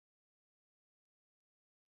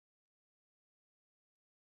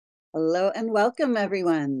Hello and welcome,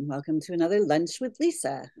 everyone. Welcome to another Lunch with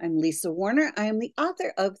Lisa. I'm Lisa Warner. I am the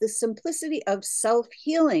author of The Simplicity of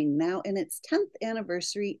Self-Healing, now in its 10th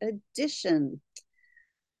anniversary edition.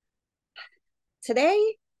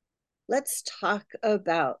 Today, let's talk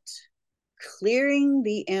about clearing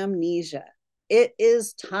the amnesia. It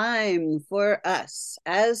is time for us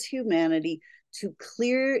as humanity to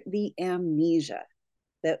clear the amnesia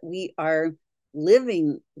that we are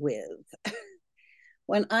living with.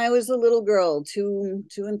 When I was a little girl, 2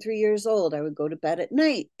 and 3 years old, I would go to bed at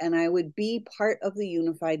night and I would be part of the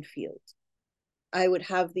unified field. I would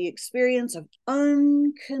have the experience of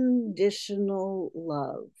unconditional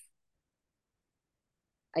love.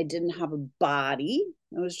 I didn't have a body.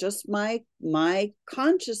 It was just my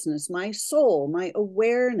consciousness, my soul, my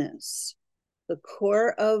awareness. The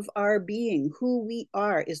core of our being, who we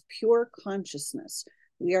are, is pure consciousness.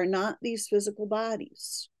 We are not these physical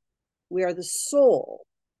bodies. We are the soul,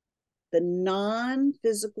 the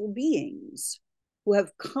non-physical beings who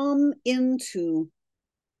have come into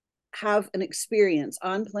have an experience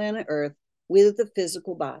on planet Earth with the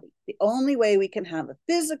physical body. The only way we can have a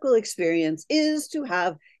physical experience is to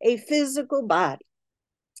have a physical body.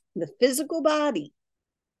 The physical body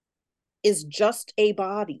is just a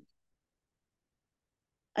body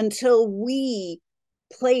until we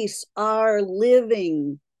place our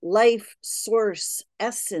living life source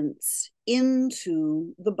essence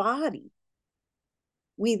into the body.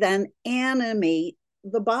 We then animate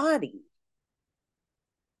the body,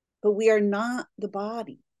 but we are not the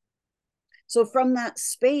body. So from that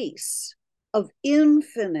space of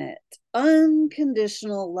infinite,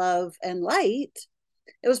 unconditional love and light,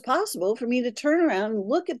 it was possible for me to turn around and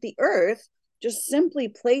look at the earth, just simply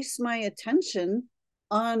place my attention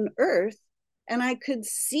on earth, and I could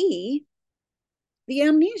see the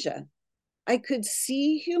amnesia. I could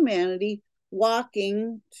see humanity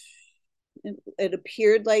walking. It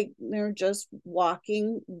appeared like they're just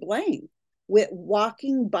walking blank, with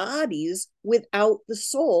walking bodies without the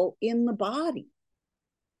soul in the body.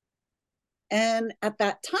 And at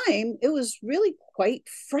that time, it was really quite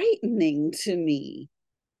frightening to me.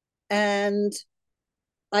 And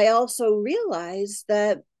I also realized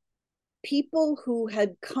that people who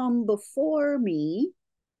had come before me,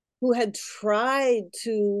 who had tried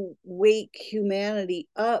to wake humanity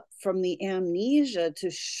up from the amnesia,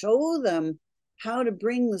 to show them how to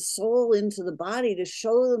bring the soul into the body, to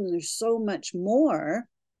show them there's so much more,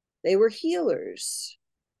 they were healers.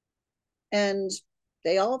 And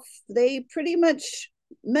they pretty much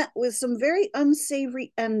met with some very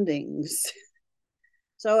unsavory endings.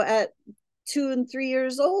 So at 2 and 3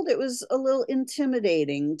 years old, it was a little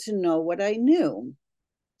intimidating to know what I knew.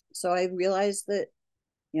 So I realized that,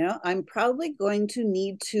 I'm probably going to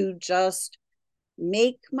need to just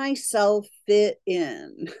make myself fit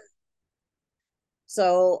in.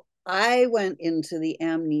 So I went into the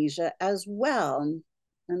amnesia as well,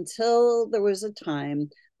 until there was a time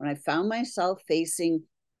when I found myself facing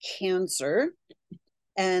cancer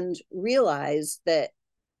and realized that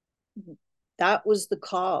that was the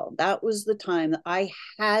call. That was the time that I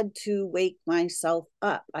had to wake myself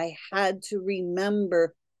up. I had to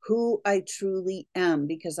remember who I truly am,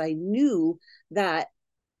 because I knew that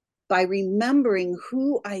by remembering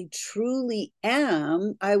who I truly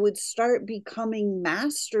am, I would start becoming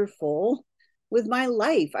masterful with my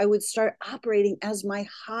life. I would start operating as my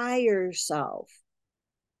higher self,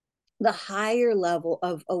 the higher level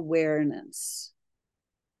of awareness.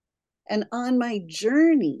 And on my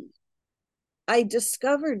journey, I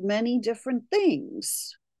discovered many different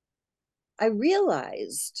things. I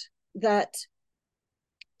realized that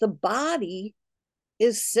the body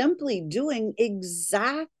is simply doing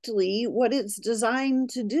exactly what it's designed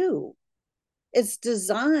to do. It's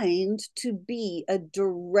designed to be a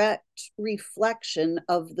direct reflection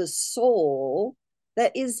of the soul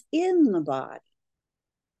that is in the body.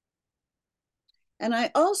 And I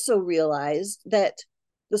also realized that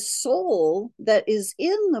the soul that is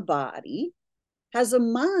in the body has a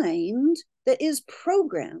mind that is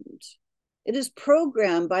programmed. It is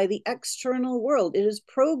programmed by the external world. It is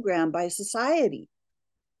programmed by society.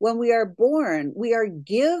 When we are born, we are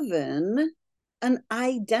given an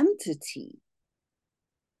identity.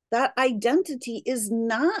 That identity is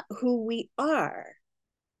not who we are.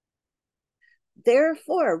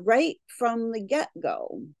 Therefore, right from the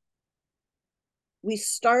get-go, we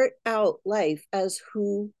start out life as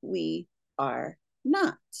who we are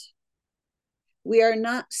not. We are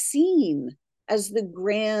not seen as the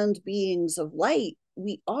grand beings of light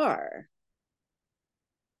we are.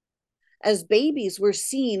 As babies, we're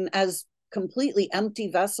seen as completely empty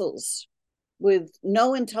vessels with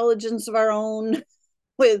no intelligence of our own,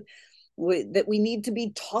 with, that we need to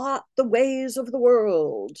be taught the ways of the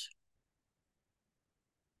world.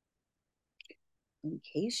 In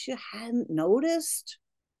case you hadn't noticed,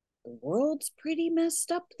 the world's pretty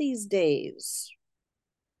messed up these days.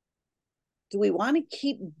 Do we want to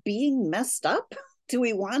keep being messed up? Do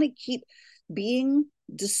we want to keep being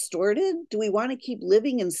distorted? Do we want to keep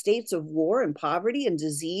living in states of war and poverty and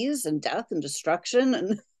disease and death and destruction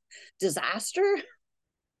and disaster?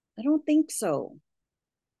 I don't think so.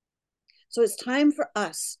 So it's time for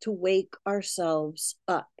us to wake ourselves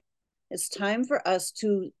up. It's time for us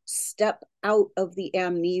to step out of the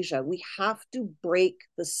amnesia. We have to break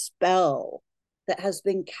the spell that has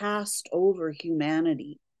been cast over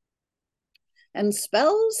humanity. And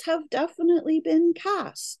spells have definitely been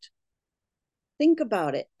cast. Think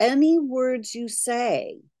about it. Any words you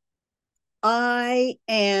say, I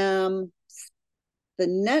am, the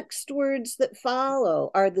next words that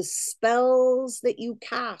follow are the spells that you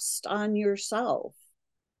cast on yourself.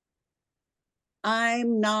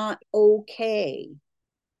 I'm not okay.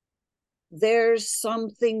 There's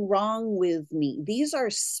something wrong with me. These are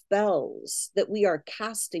spells that we are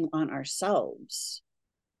casting on ourselves.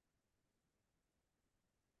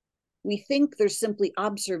 We think they're simply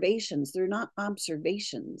observations. They're not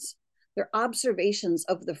observations. They're observations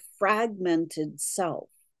of the fragmented self.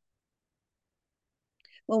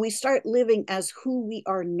 When we start living as who we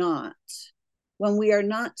are not, when we are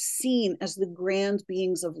not seen as the grand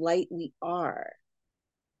beings of light we are,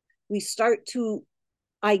 we start to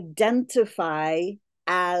identify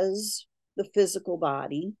as the physical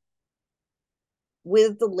body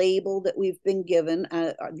with the label that we've been given,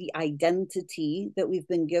 the identity that we've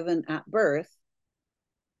been given at birth.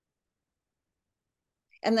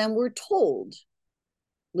 And then we're told,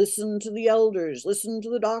 listen to the elders, listen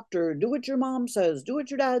to the doctor, do what your mom says, do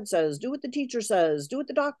what your dad says, do what the teacher says, do what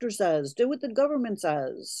the doctor says, do what the government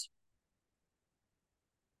says.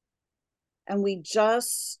 And we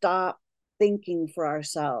just stop thinking for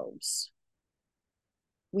ourselves.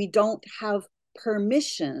 We don't have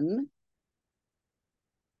permission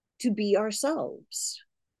to be ourselves.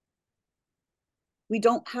 We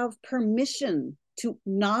don't have permission to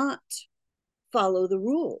not follow the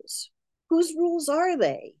rules. Whose rules are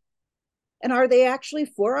they? And are they actually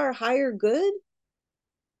for our higher good?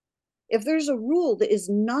 If there's a rule that is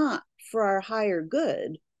not for our higher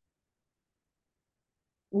good,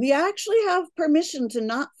 we actually have permission to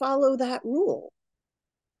not follow that rule.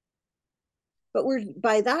 But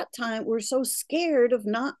by that time, we're so scared of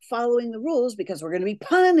not following the rules because we're going to be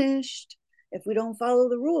punished if we don't follow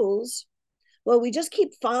the rules. Well, we just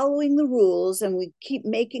keep following the rules and we keep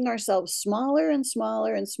making ourselves smaller and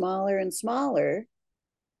smaller and smaller and smaller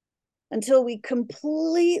until we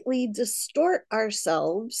completely distort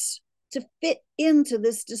ourselves to fit into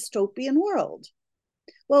this dystopian world.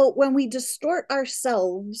 Well, when we distort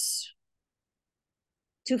ourselves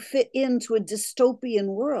to fit into a dystopian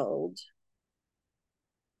world,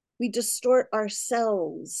 we distort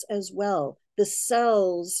ourselves as well. The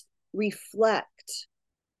cells reflect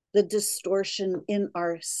the distortion in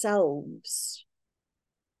ourselves.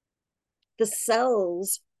 The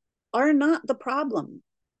cells are not the problem.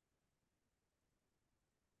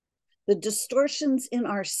 The distortions in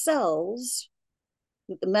our cells,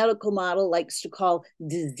 that the medical model likes to call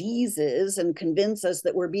diseases and convince us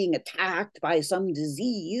that we're being attacked by some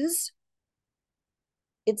disease,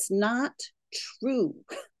 it's not true.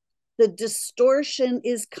 The distortion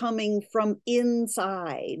is coming from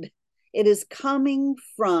inside. It is coming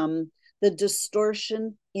from the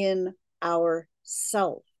distortion in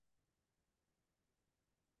ourself.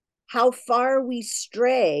 How far we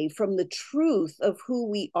stray from the truth of who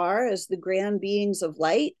we are as the grand beings of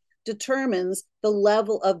light determines the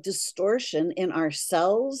level of distortion in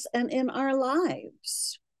ourselves and in our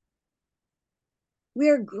lives. We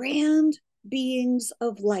are grand beings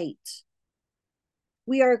of light.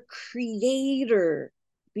 We are creator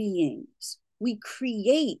beings. We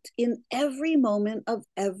create in every moment of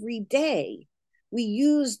every day. We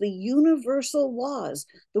use the universal laws.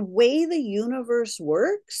 The way the universe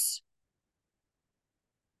works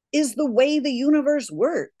is the way the universe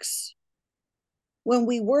works. When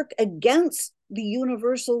we work against the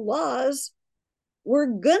universal laws, we're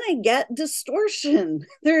going to get distortion.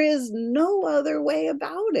 There is no other way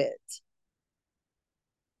about it.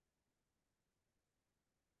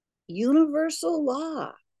 Universal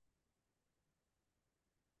law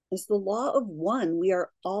is the law of one. We are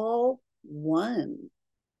all one.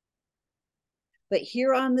 But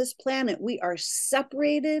here on this planet, we are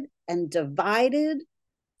separated and divided,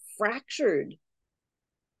 fractured.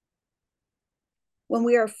 When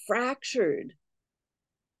we are fractured,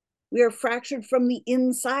 We are fractured from the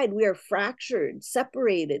inside. We are fractured,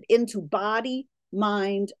 separated into body,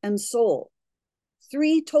 mind, and soul.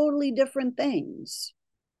 Three totally different things.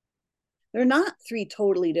 They're not three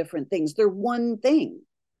totally different things. They're one thing.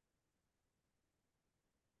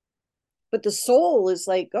 But the soul is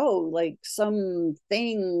like, oh, like some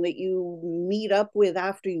thing that you meet up with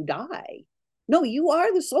after you die. No, you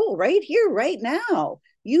are the soul right here, right now.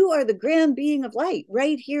 You are the grand being of light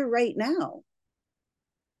right here, right now.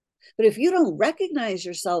 But if you don't recognize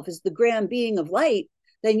yourself as the grand being of light,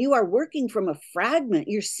 then you are working from a fragment.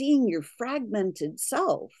 You're seeing your fragmented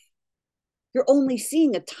self. You're only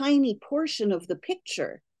seeing a tiny portion of the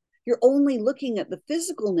picture. You're only looking at the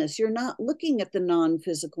physicalness. You're not looking at the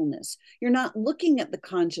non-physicalness. You're not looking at the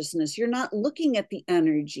consciousness. You're not looking at the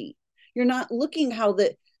energy. You're not looking how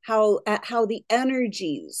the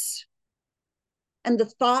energies and the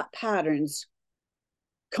thought patterns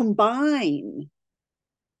combine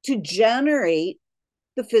to generate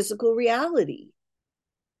the physical reality.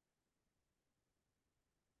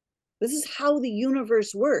 This is how the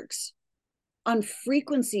universe works, on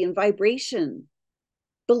frequency and vibration,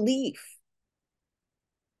 belief.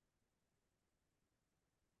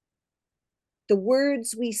 The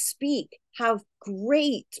words we speak have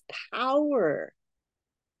great power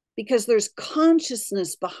because there's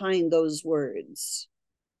consciousness behind those words.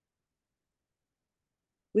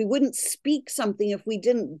 We wouldn't speak something if we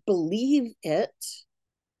didn't believe it.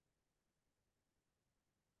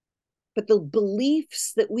 But the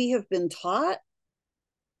beliefs that we have been taught,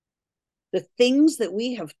 the things that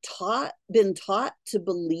we have been taught to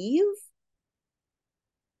believe,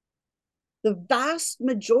 the vast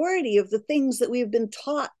majority of the things that we have been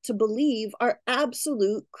taught to believe are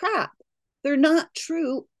absolute crap. They're not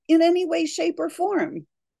true in any way, shape, or form.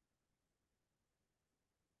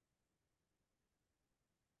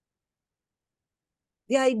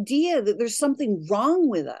 The idea that there's something wrong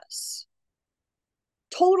with us,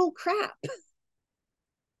 total crap.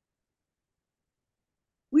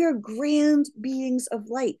 We are grand beings of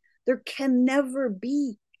light. There can never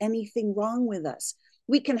be anything wrong with us.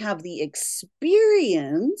 We can have the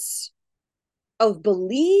experience of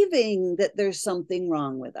believing that there's something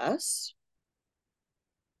wrong with us,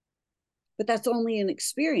 but that's only an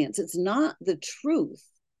experience. It's not the truth.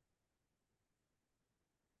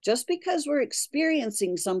 Just because we're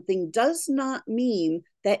experiencing something does not mean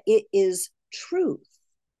that it is truth.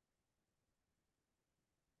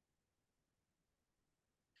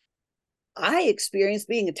 I experienced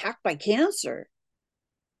being attacked by cancer.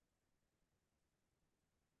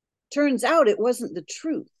 Turns out it wasn't the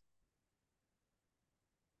truth.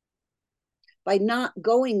 By not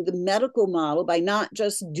going the medical model, by not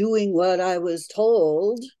just doing what I was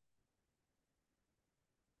told,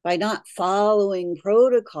 by not following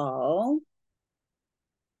protocol,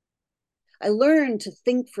 I learned to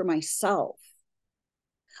think for myself.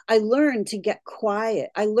 I learned to get quiet.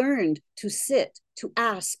 I learned to sit, to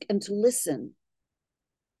ask, and to listen.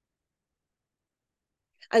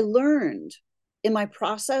 I learned in my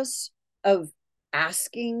process of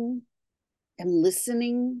asking and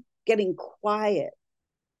listening, getting quiet,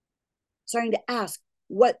 starting to ask,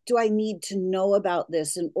 what do I need to know about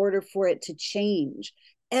this in order for it to change?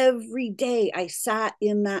 Every day I sat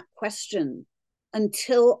in that question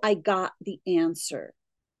until I got the answer.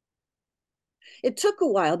 It took a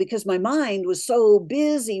while because my mind was so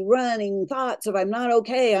busy running thoughts of I'm not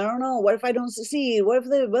okay. I don't know. What if I don't succeed? What if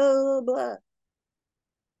the blah, blah, blah.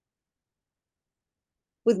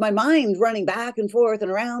 With my mind running back and forth and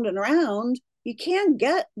around, you can't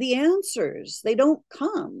get the answers. They don't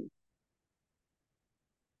come.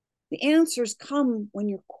 The answers come when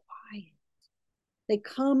you're quiet. They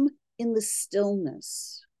come in the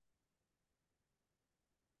stillness.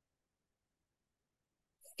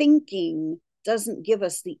 Thinking doesn't give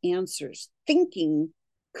us the answers. Thinking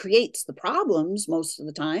creates the problems most of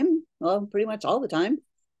the time. Well, pretty much all the time.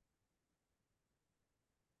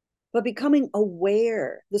 But becoming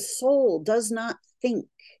aware, the soul does not think.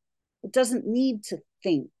 It doesn't need to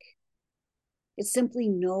think. It simply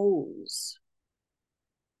knows.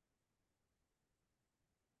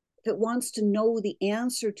 If it wants to know the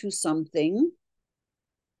answer to something,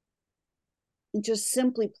 it just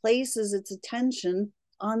simply places its attention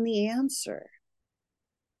on the answer.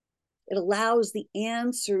 It allows the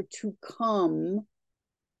answer to come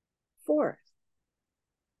forth.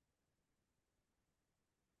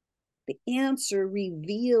 The answer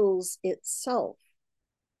reveals itself.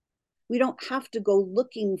 We don't have to go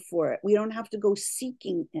looking for it. We don't have to go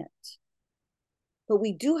seeking it. But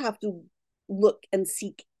we do have to look and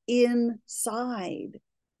seek inside,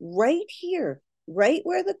 right here, right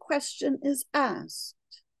where the question is asked.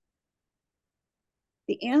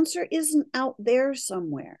 The answer isn't out there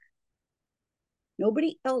somewhere.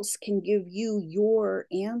 Nobody else can give you your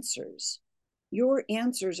answers. Your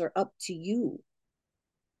answers are up to you.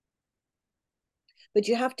 But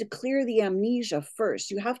you have to clear the amnesia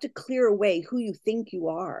first. You have to clear away who you think you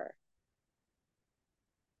are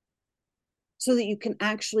so that you can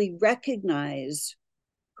actually recognize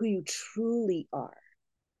who you truly are.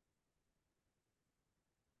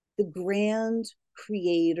 The grand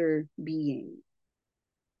creator being,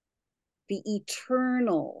 the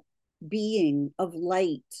eternal being of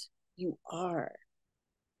light you are.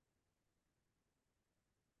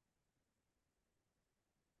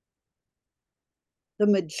 The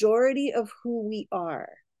majority of who we are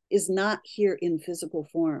is not here in physical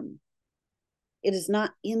form. It is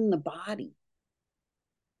not in the body.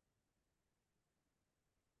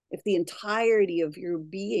 If the entirety of your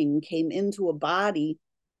being came into a body,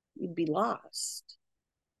 you'd be lost.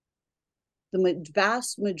 The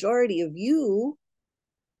vast majority of you,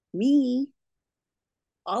 me,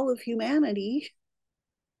 all of humanity,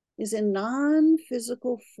 is in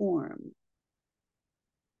non-physical form.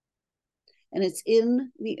 And it's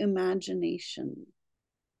in the imagination.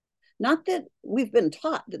 Not that we've been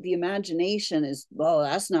taught that the imagination is, oh,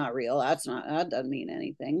 that's not real. That doesn't mean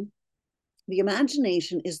anything. The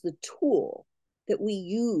imagination is the tool that we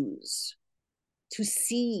use to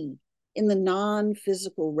see in the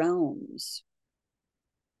non-physical realms.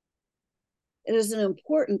 It is an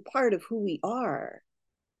important part of who we are.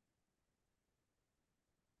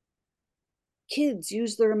 Kids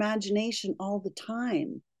use their imagination all the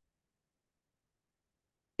time.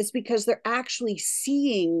 It's because they're actually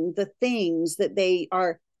seeing the things that they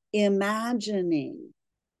are imagining.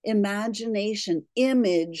 Imagination,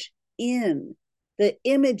 image in, the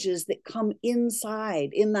images that come inside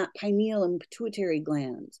in that pineal and pituitary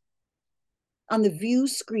gland, on the view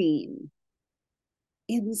screen,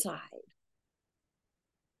 inside.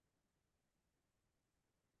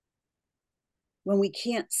 When we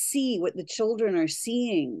can't see what the children are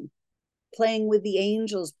seeing, playing with the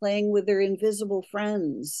angels, playing with their invisible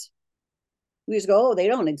friends, we just go, oh, they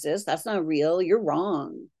don't exist. That's not real. You're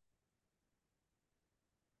wrong.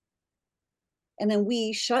 And then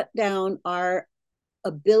we shut down our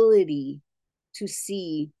ability to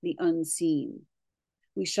see the unseen.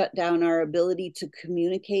 We shut down our ability to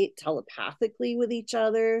communicate telepathically with each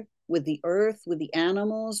other, with the earth, with the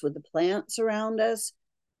animals, with the plants around us.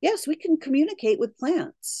 Yes, we can communicate with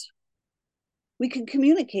plants. We can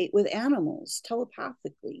communicate with animals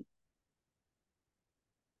telepathically.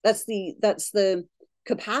 That's the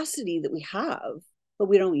capacity that we have, but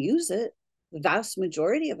we don't use it. The vast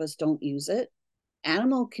majority of us don't use it.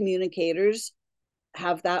 Animal communicators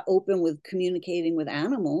have that open with communicating with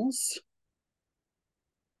animals.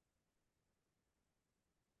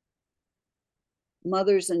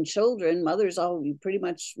 Mothers and children, mothers all pretty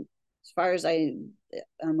much, as far as I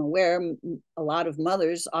am aware, a lot of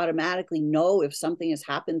mothers automatically know if something has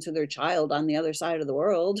happened to their child on the other side of the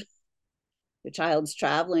world. The child's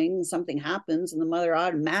traveling, something happens, and the mother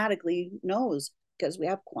automatically knows because we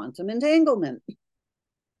have quantum entanglement.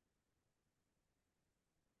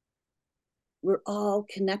 We're all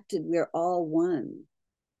connected. We're all one.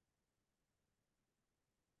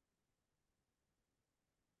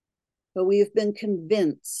 But we have been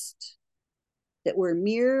convinced that we're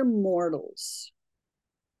mere mortals.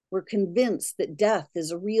 We're convinced that death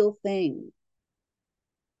is a real thing.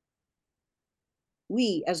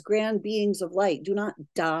 We, as grand beings of light, do not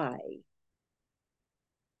die.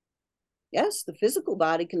 Yes, the physical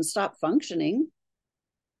body can stop functioning,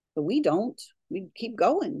 but we don't. We keep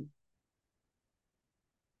going.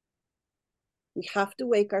 We have to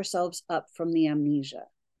wake ourselves up from the amnesia.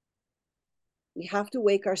 We have to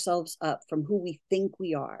wake ourselves up from who we think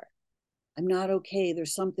we are. I'm not okay.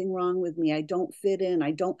 There's something wrong with me. I don't fit in.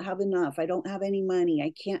 I don't have enough. I don't have any money.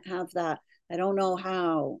 I can't have that. I don't know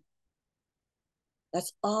how.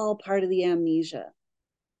 That's all part of the amnesia.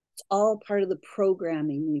 It's all part of the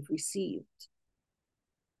programming we've received.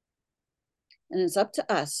 And it's up to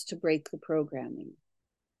us to break the programming.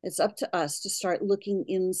 It's up to us to start looking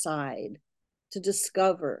inside, to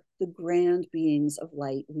discover the grand beings of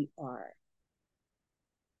light we are.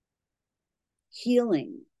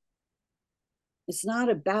 Healing. It's not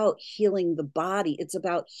about healing the body. It's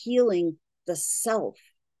about healing the self.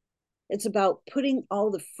 It's about putting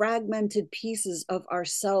all the fragmented pieces of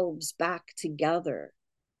ourselves back together.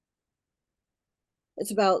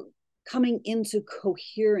 It's about coming into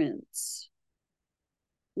coherence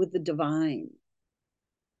with the divine,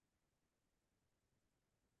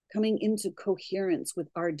 coming into coherence with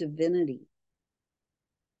our divinity,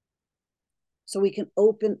 so we can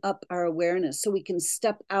open up our awareness, so we can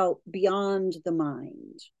step out beyond the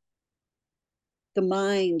mind. The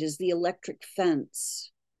mind is the electric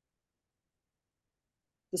fence.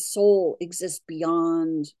 The soul exists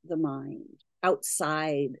beyond the mind,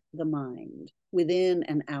 outside the mind, within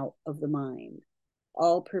and out of the mind,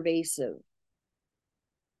 all pervasive.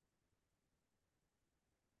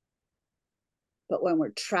 But when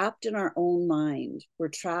we're trapped in our own mind, we're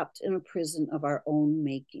trapped in a prison of our own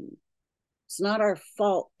making. It's not our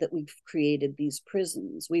fault that we've created these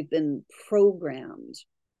prisons. We've been programmed.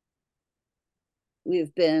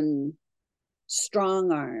 We've been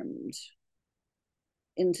strong-armed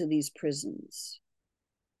into these prisons.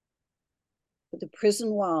 But the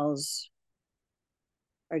prison walls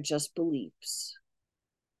are just beliefs.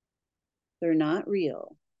 They're not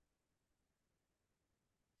real.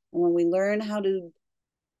 And when we learn how to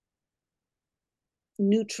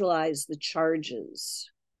neutralize the charges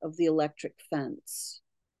of the electric fence,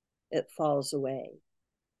 it falls away.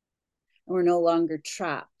 And we're no longer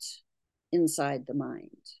trapped inside the mind.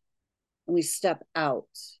 And we step out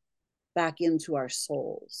back into our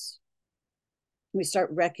souls. We start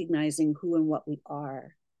recognizing who and what we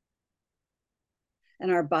are.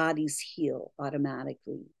 And our bodies heal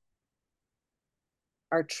automatically.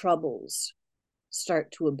 Our troubles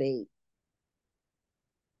start to abate,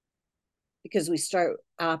 because we start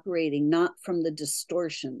operating not from the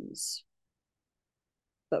distortions,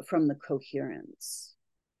 but from the coherence.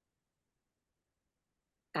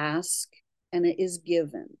 Ask and it is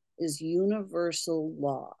given is universal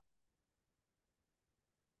law.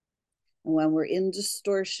 And when we're in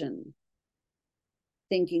distortion,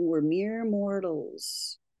 thinking we're mere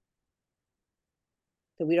mortals,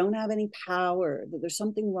 that we don't have any power, that there's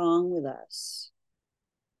something wrong with us,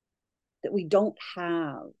 that we don't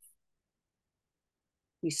have,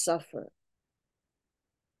 we suffer.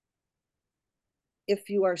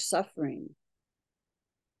 If you are suffering,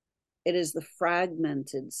 it is the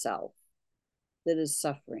fragmented self that is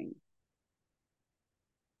suffering.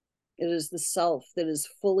 It is the self that is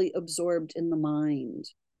fully absorbed in the mind.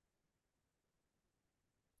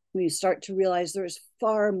 When you start to realize there is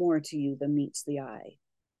far more to you than meets the eye.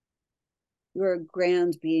 You're a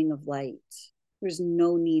grand being of light. There's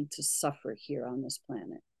no need to suffer here on this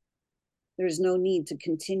planet. There's no need to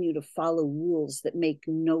continue to follow rules that make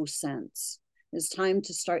no sense. It's time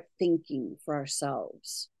to start thinking for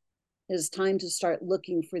ourselves. It is time to start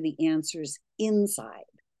looking for the answers inside.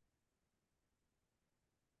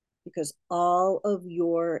 Because all of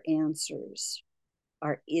your answers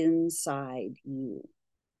are inside you.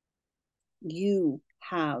 You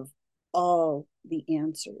have all the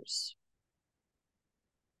answers.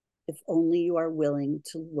 If only you are willing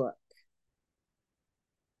to look.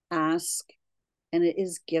 Ask and it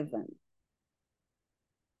is given.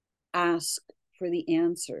 Ask for the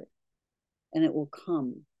answer and it will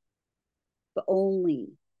come. But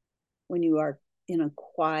only when you are in a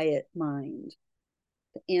quiet mind.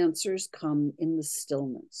 The answers come in the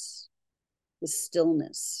stillness. The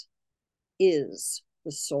stillness is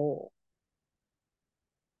the soul.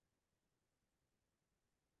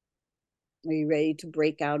 Are you ready to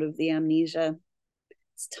break out of the amnesia?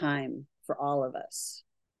 It's time for all of us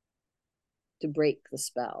to break the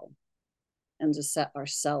spell and to set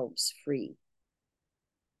ourselves free.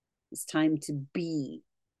 It's time to be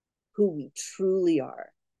who we truly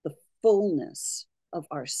are, the fullness of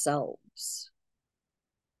ourselves.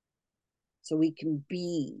 So we can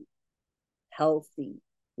be healthy,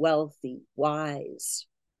 wealthy, wise,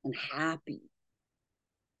 and happy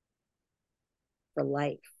for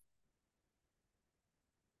life.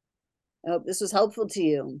 I hope this was helpful to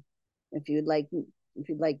you. If you'd like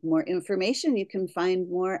more information, you can find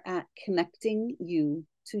more at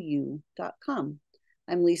connectingyoutoyou.com.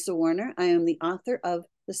 I'm Lisa Warner. I am the author of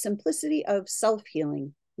The Simplicity of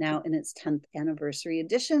Self-Healing, now in its 10th anniversary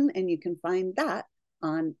edition, and you can find that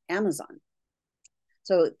on Amazon.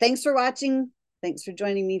 So thanks for watching. Thanks for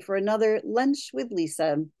joining me for another Lunch with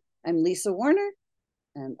Lisa. I'm Lisa Warner,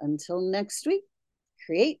 and until next week,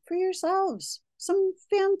 create for yourselves some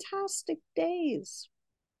fantastic days.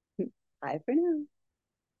 Bye for now.